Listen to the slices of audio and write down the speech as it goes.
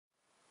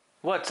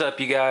What's up,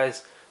 you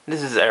guys?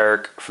 This is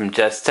Eric from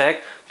Just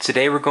Tech.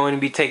 Today we're going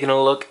to be taking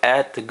a look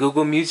at the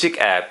Google Music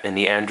app in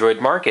the Android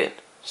market.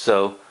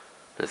 So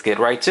let's get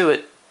right to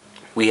it.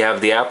 We have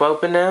the app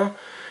open now,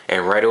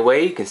 and right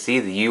away you can see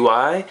the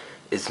UI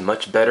is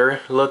much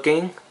better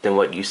looking than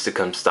what used to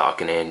come stock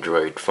in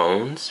Android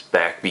phones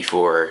back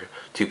before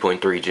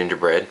 2.3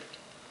 Gingerbread.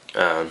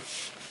 Right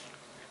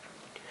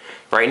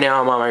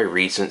now I'm on my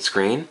recent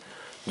screen.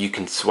 You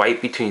can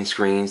swipe between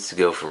screens to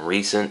go from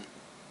recent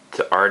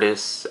to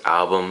artists,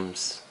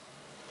 albums,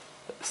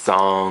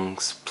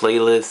 songs,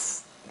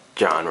 playlists,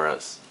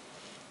 genres.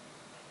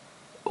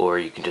 Or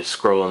you can just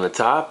scroll on the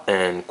top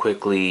and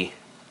quickly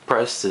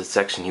press the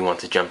section you want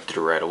to jump to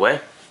right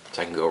away.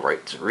 So I can go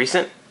right to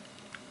recent.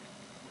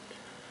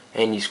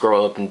 And you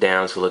scroll up and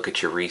down to look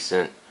at your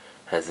recent.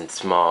 Has a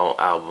small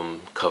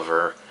album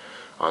cover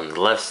on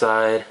the left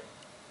side.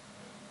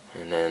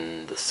 And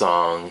then the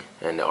song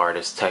and the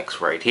artist text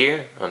right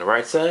here on the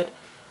right side.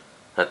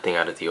 Nothing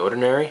out of the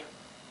ordinary.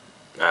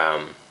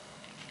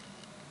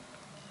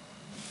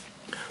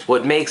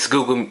 What makes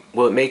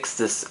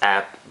this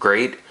app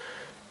great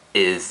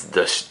is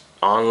the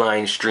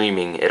online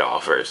streaming it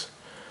offers.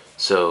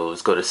 So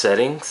let's go to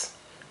settings,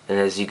 and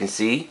as you can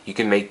see, you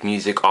can make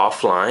music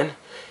offline,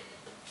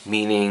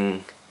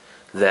 meaning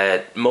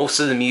that most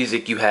of the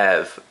music you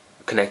have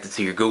connected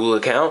to your Google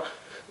account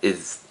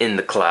is in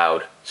the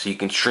cloud. So you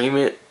can stream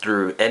it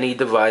through any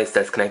device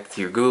that's connected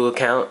to your Google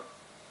account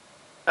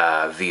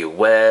via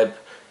web,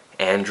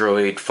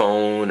 Android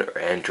phone, or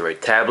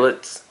Android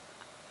tablets.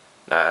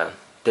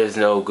 There's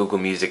no Google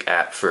Music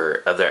app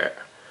for other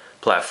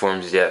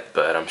platforms yet,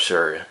 but I'm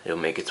sure it'll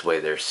make its way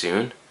there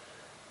soon.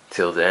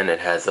 Till then, it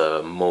has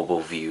a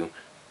mobile view,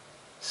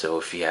 so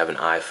if you have an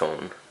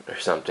iPhone or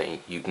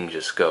something, you can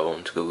just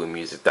go to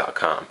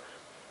googlemusic.com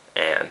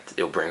and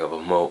it'll bring up a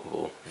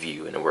mobile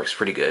view, and it works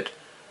pretty good.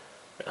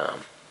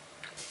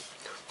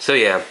 So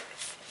yeah,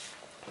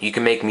 you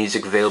can make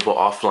music available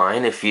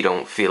offline if you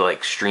don't feel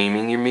like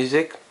streaming your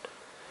music.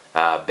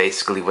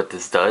 Basically what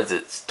this does,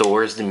 it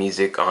stores the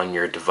music on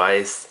your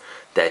device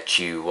that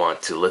you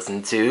want to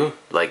listen to.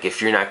 Like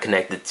if you're not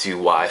connected to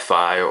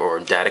Wi-Fi or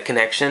data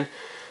connection,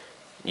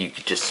 you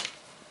could just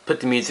put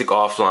the music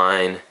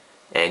offline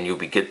and you'll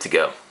be good to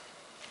go.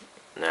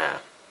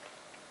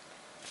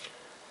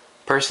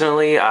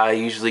 Personally, I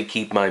usually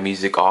keep my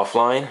music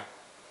offline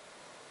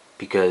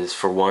because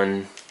for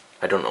one,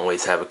 I don't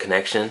always have a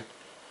connection,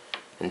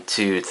 and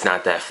two, it's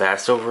not that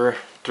fast over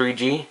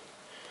 3G.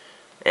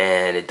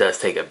 And it does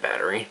take a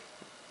battery.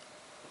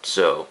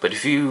 So, but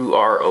if you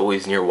are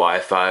always near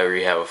Wi-Fi or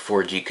you have a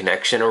 4G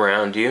connection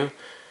around you,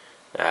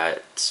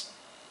 it's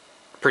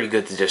pretty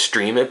good to just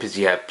stream it because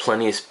you have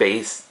plenty of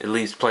space, at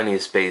least plenty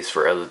of space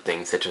for other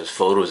things such as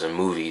photos and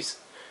movies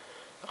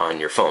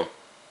on your phone.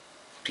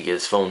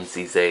 Because phones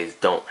these days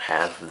don't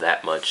have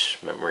that much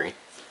memory.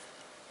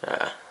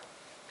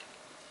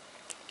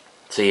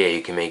 So yeah,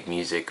 you can make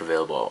music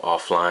available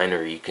offline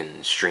or you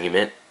can stream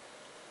it.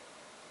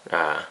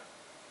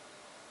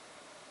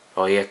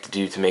 All you have to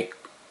do to make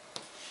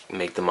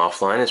them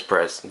offline is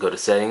go to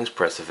settings,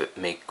 press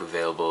make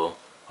available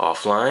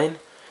offline,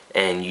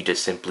 and you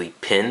just simply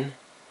pin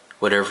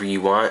whatever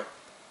you want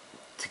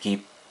to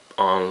keep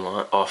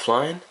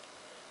offline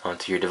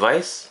onto your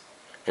device,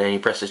 and then you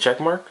press the check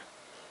mark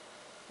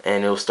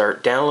and it'll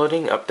start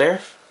downloading up there.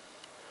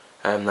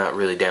 I'm not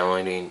really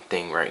downloading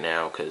anything right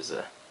now because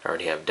I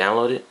already have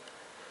downloaded.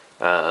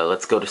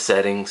 Let's go to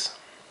settings.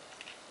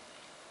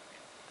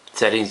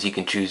 Settings, you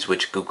can choose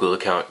which Google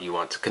account you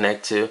want to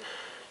connect to.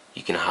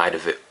 You can hide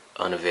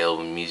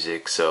unavailable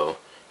music. So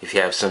if you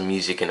have some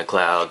music in the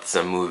cloud,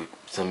 some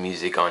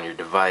music on your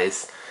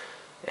device,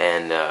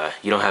 and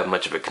you don't have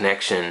much of a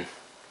connection,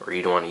 or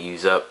you don't want to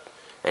use up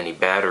any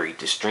battery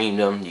to stream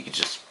them, you can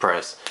just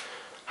press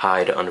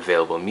hide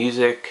unavailable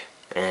music,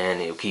 and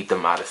it'll keep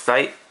them out of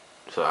sight,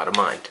 so out of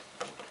mind.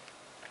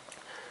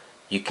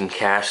 You can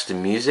cache the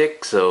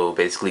music. So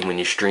basically, when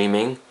you're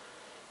streaming,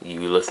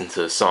 you listen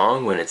to a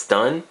song. When it's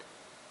done,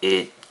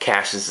 it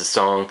caches the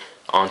song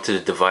onto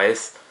the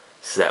device,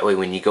 so that way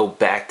when you go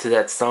back to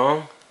that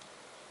song,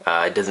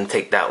 it doesn't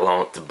take that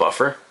long to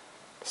buffer,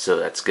 so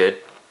that's good.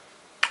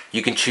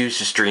 You can choose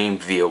to stream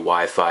via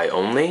Wi-Fi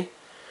only.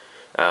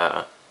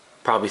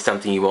 Probably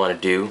something you want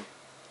to do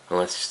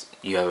unless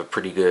you have a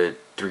pretty good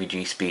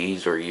 3G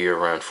speeds or you're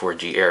around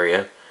 4G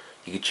area.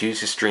 You can choose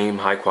to stream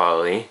high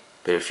quality,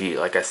 but if you,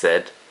 like I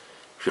said,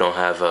 if you don't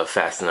have a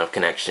fast enough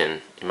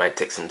connection, it might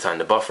take some time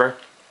to buffer.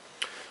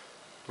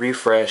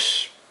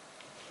 Refresh.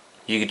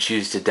 You could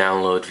choose to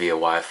download via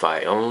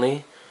Wi-Fi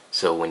only.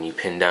 So when you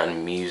pin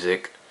down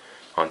music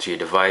onto your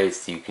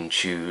device, you can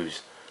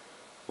choose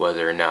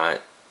whether or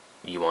not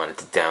you want it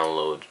to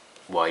download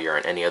while you're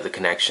on any other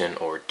connection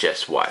or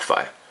just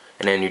Wi-Fi.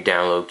 And then your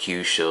download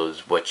queue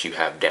shows what you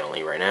have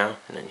downloading right now,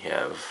 and then you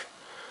have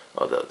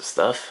all the other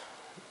stuff.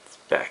 Let's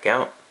back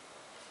out.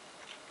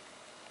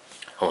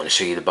 I want to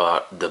show you the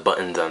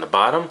buttons on the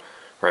bottom.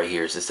 Right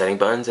here is the setting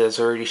buttons, as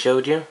I already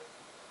showed you.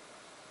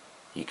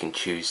 You can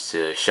choose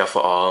to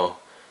shuffle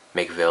all,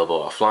 make available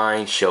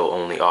offline, show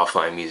only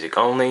offline music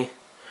only,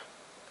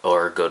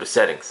 or go to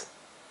settings.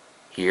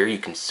 Here you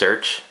can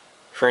search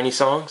for any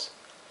songs.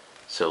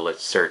 So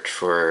let's search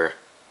for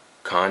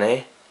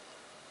Kane,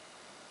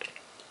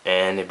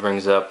 and it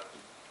brings up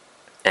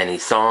any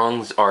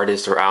songs,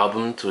 artists, or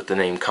albums with the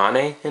name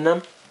Kane in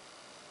them.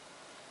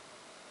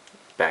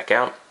 Back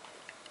out.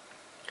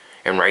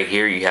 And right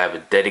here you have a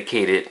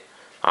dedicated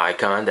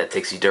icon that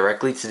takes you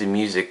directly to the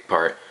music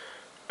part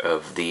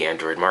of the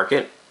Android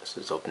market.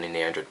 So it's opening the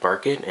Android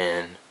market,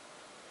 and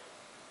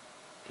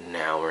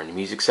now we're in the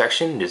music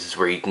section. This is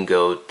where you can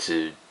go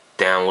to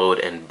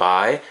download and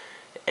buy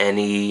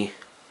any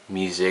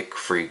music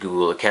for your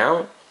Google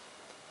account.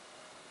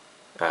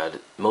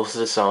 Most of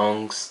the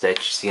songs that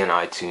you see on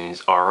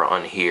iTunes are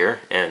on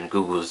here, and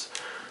Google's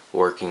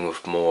working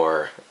with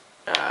more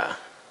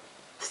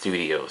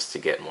studios to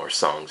get more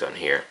songs on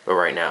here. But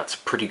right now it's a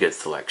pretty good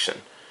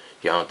selection.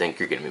 I don't think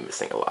you're going to be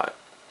missing a lot.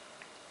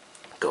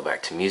 Go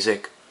back to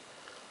music.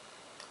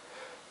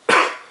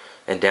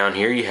 And down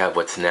here you have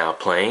what's now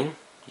playing.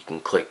 You can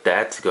click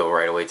that to go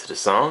right away to the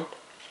song.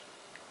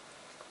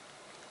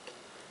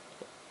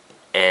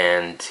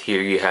 And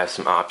here you have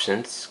some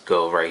options.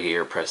 Go right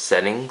here, press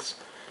settings.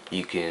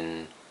 You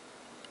can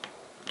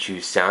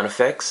choose sound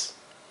effects,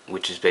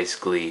 which is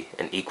basically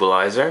an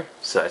equalizer,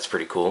 so that's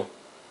pretty cool.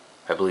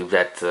 I believe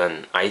that's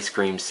an ice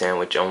cream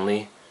sandwich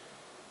only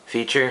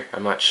feature.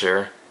 I'm not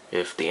sure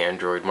if the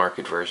Android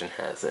market version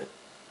has it.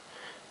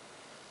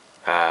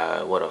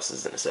 What else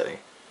is in the setting?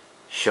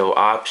 Show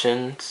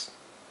options.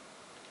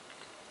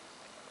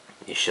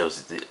 It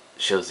shows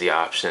these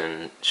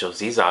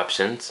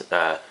options,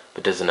 but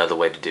there's another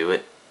way to do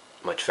it,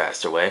 much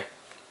faster way.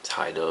 Let's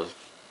hide those.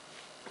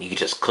 You can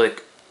just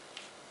click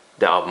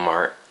the album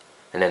art,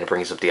 and then it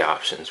brings up the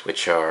options,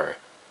 which are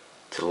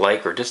to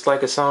like or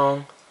dislike a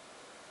song.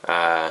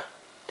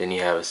 Then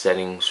you have a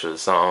settings for the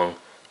song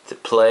to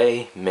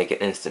play, make an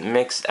instant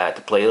mix, add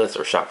to playlist,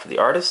 or shop for the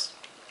artist.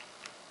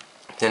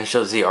 Then it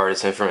shows the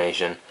artist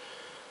information,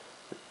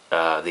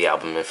 the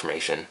album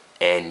information,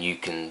 and you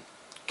can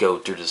go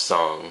through the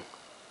song.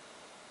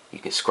 You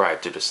can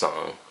scribe through the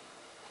song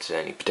to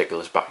any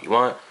particular spot you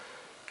want.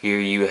 Here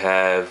you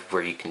have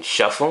where you can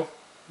shuffle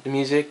the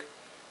music,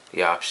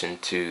 the option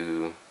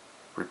to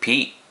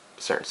repeat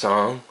a certain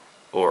song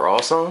or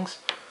all songs,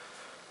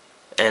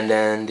 and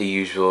then the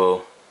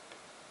usual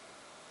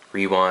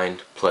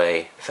rewind,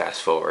 play,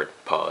 fast forward,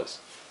 pause.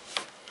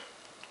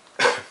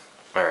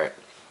 Alright,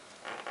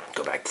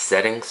 go back to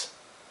settings.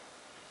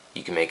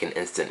 You can make an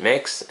instant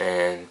mix,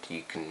 and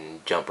you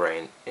can jump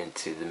right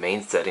into the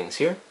main settings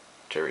here,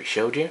 which I already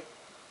showed you.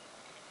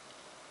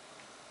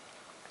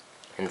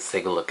 And let's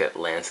take a look at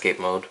landscape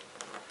mode.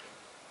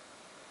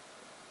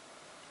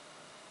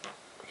 There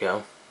we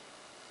go.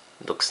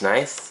 Looks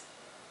nice.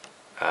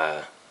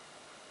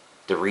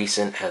 The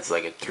recent has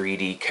like a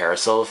 3D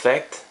carousel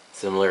effect,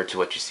 similar to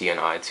what you see on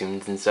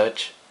iTunes and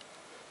such.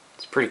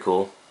 It's pretty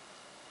cool.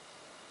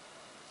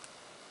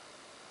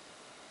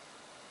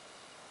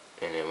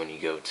 And then when you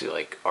go to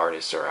like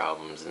artists or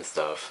albums and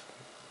stuff,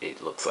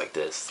 it looks like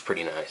this. It's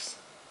pretty nice.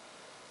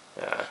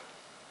 A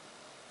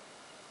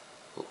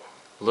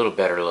little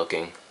better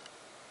looking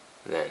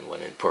than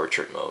when in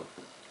portrait mode.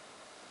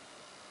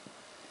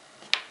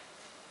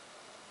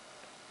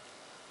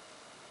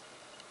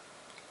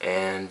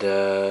 And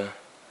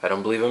I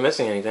don't believe I'm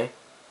missing anything.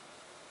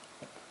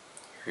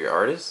 Here are your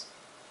artists.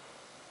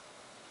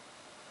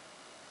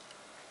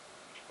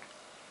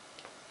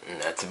 And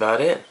that's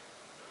about it.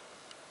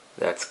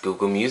 That's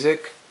Google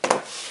Music,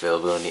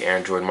 available in the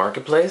Android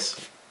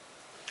marketplace.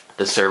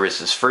 The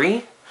service is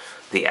free.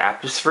 The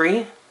app is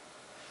free.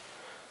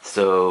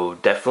 So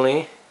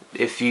definitely,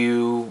 if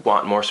you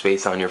want more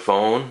space on your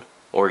phone,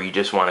 or you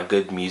just want a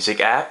good music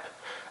app,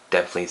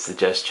 definitely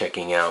suggest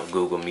checking out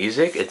Google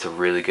Music. It's a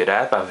really good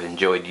app. I've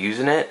enjoyed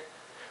using it.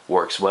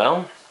 Works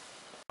well.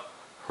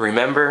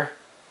 Remember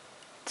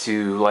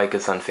to like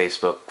us on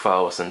Facebook,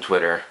 follow us on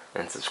Twitter,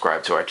 and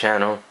subscribe to our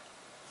channel.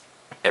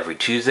 Every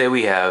Tuesday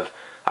we have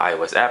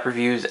iOS app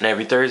reviews, and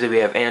every Thursday we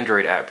have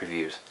Android app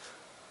reviews.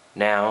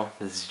 Now,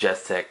 this is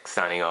Just Tech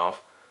signing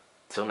off.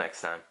 Till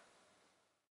next time.